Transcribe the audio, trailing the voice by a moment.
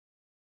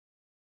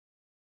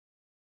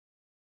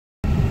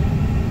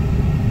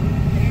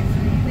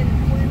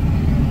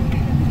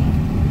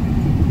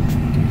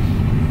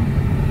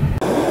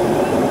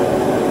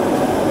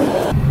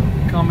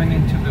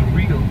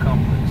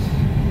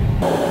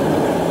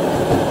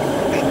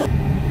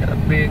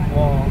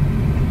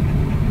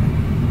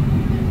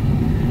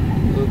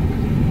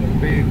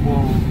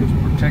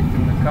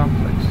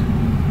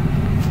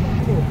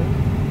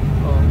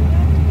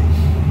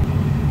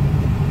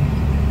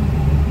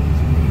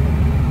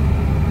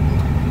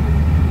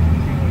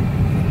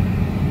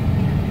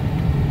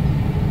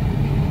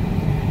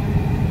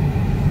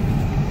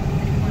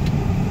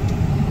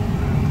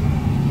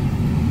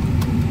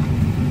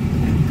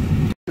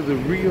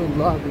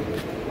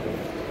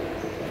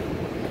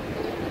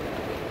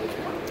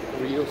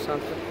Retiro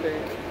Santa Fe,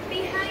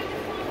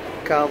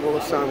 Cabo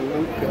San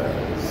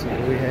Lucas.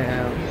 We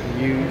have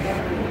huge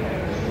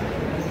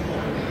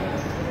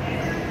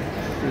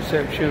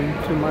reception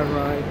to my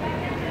right.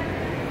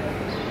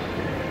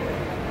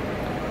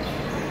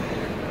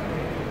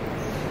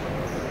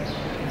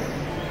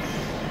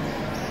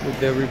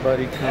 With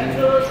everybody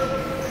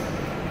coming.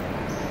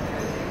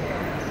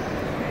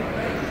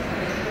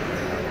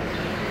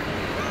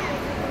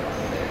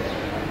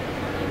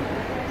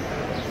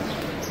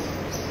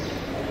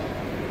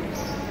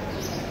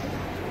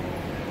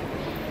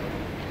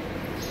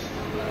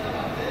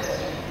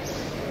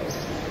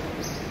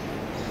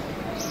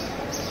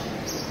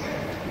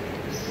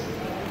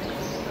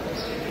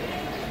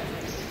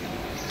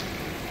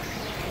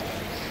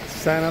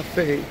 Santa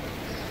Fe.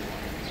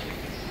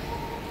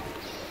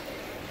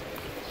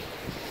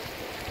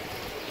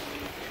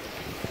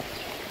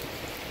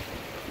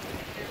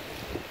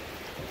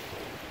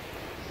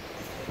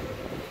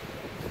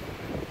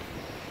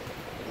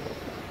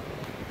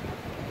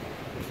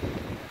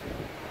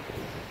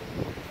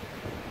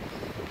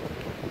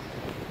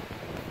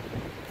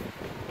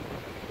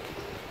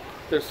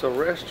 There's a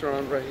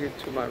restaurant right here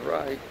to my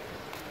right.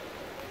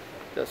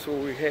 That's where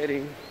we're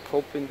heading,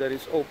 hoping that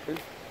it's open.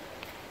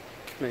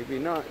 Maybe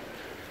not.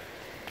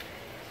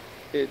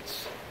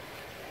 It's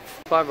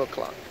 5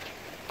 o'clock.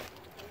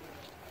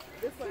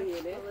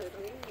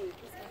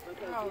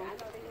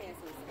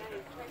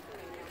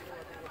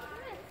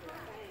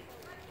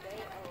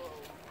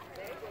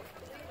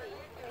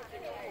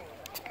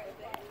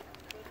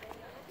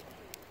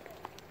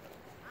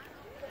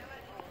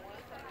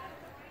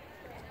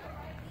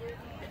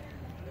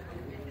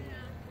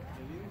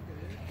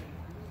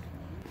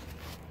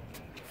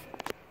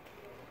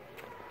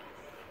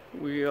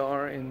 We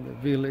are in the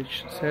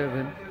Village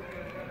 7.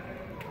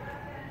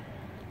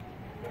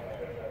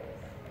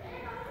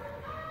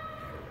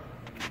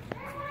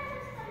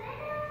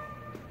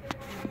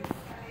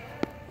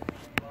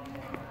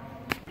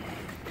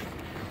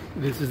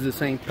 This is the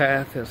same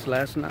path as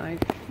last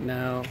night.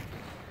 Now,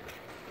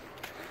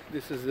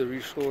 this is the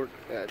resort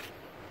at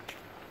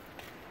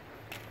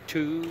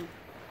 2,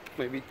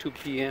 maybe 2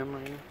 p.m.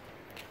 right now.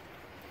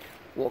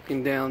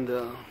 Walking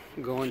down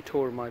going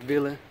toward my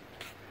villa.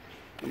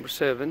 Number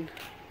 7,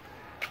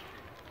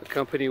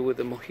 accompanied with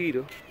a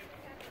mojito.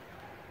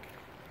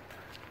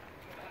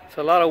 It's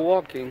a lot of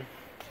walking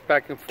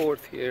back and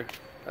forth here.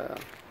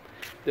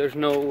 There's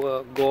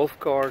no golf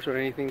cars or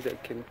anything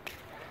that can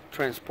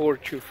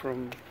transport you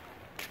from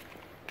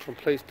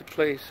place to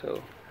place,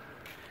 so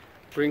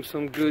bring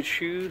some good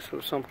shoes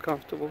or some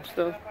comfortable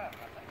stuff.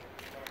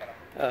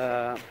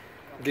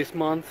 This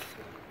month,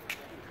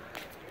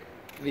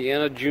 the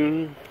end of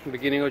June,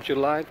 beginning of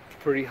July,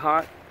 pretty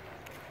hot.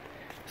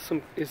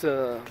 It's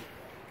a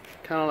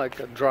kind of like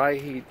a dry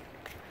heat.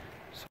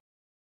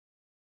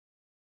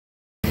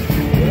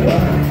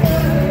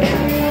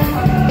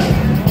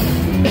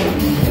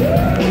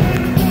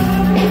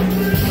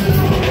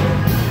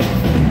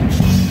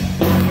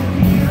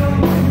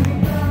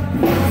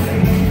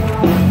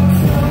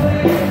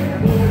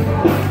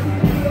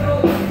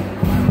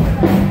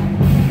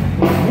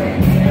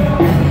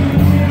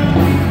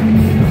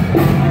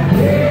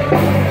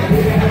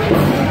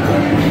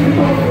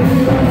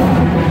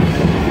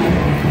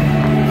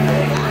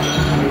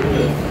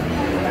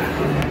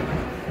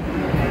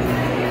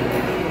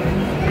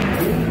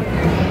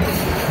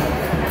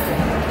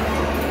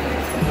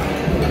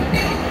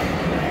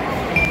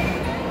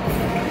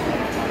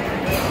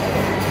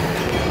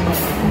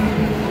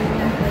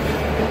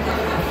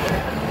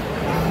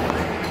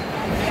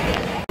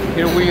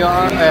 Here we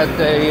are at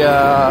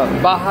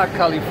the Baja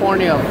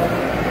California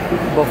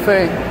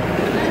buffet.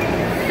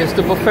 It's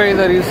the buffet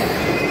that is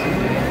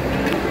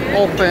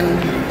open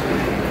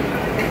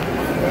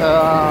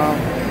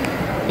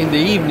in the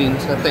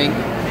evenings, I think.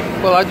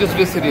 Well, I just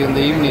visited in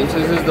the evenings.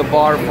 This is the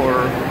bar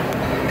for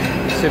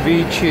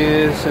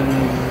ceviches and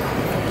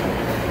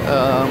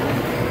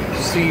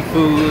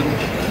seafood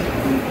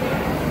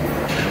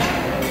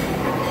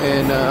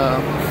and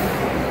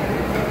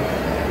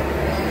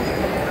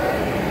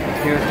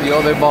here's the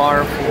other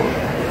bar for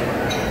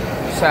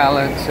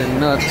salads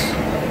and nuts,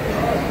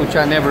 which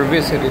I never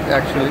visited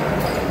actually.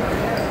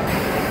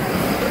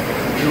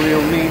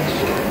 Real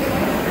meats.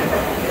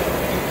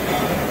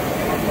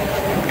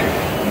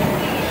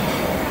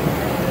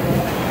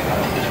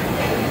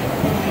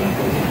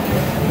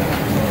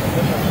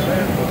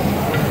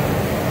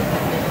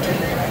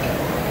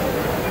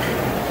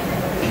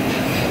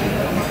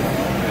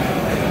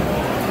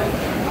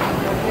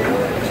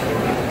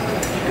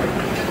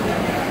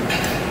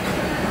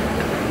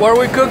 What are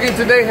we cooking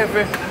today,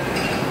 Jefe?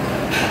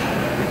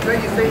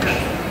 Veggie station.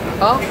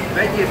 Huh?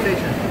 Veggie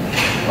station.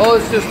 Oh,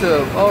 it's just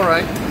a,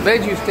 alright,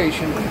 veggie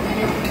station.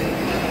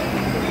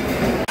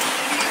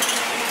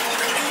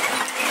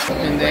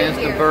 And there's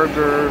the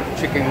burger,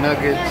 chicken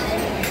nuggets,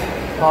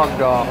 hot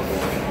dog,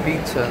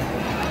 pizza.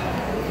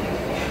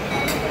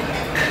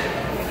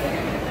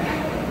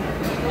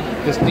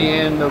 Just the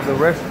end of the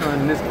restaurant.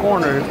 In this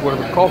corner is where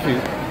the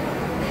coffee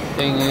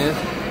thing is.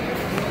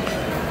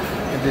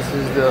 And this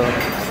is the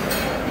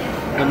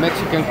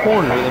Mexican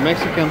corner, the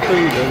Mexican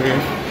food over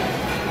here.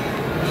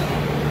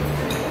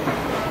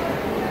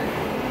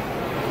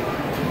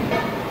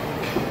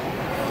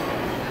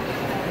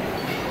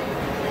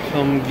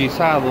 Some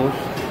guisados.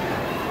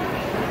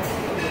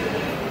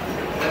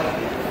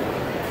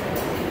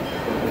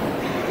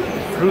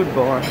 Fruit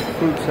bar,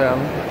 fruit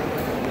salad.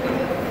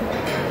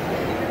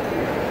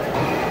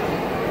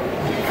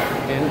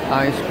 And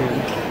ice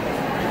cream.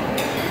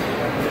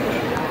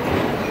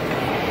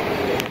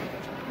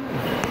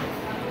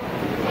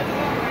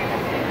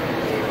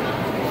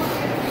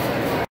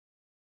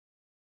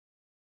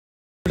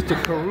 The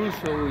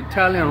Caruso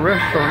Italian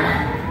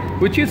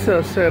restaurant, which is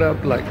set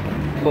up like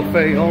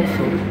buffet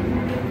also.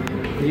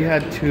 You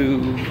had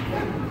to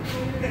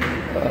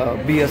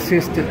be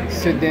assisted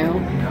sit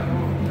down,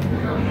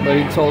 but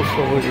it's also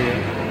a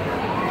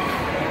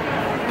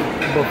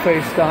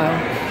buffet style.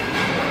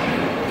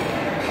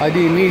 I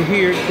didn't eat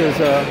here because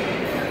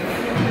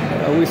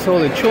we saw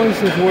the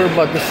choices were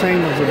about the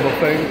same as the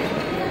buffet.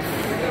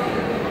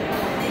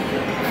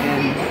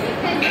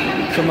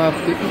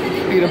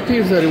 It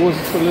appears that it was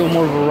a little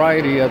more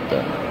variety at the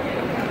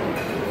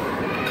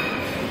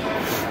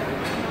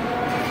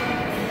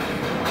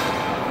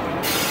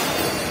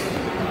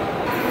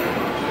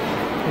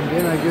and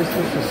then I guess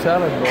it's a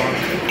salad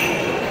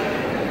bar.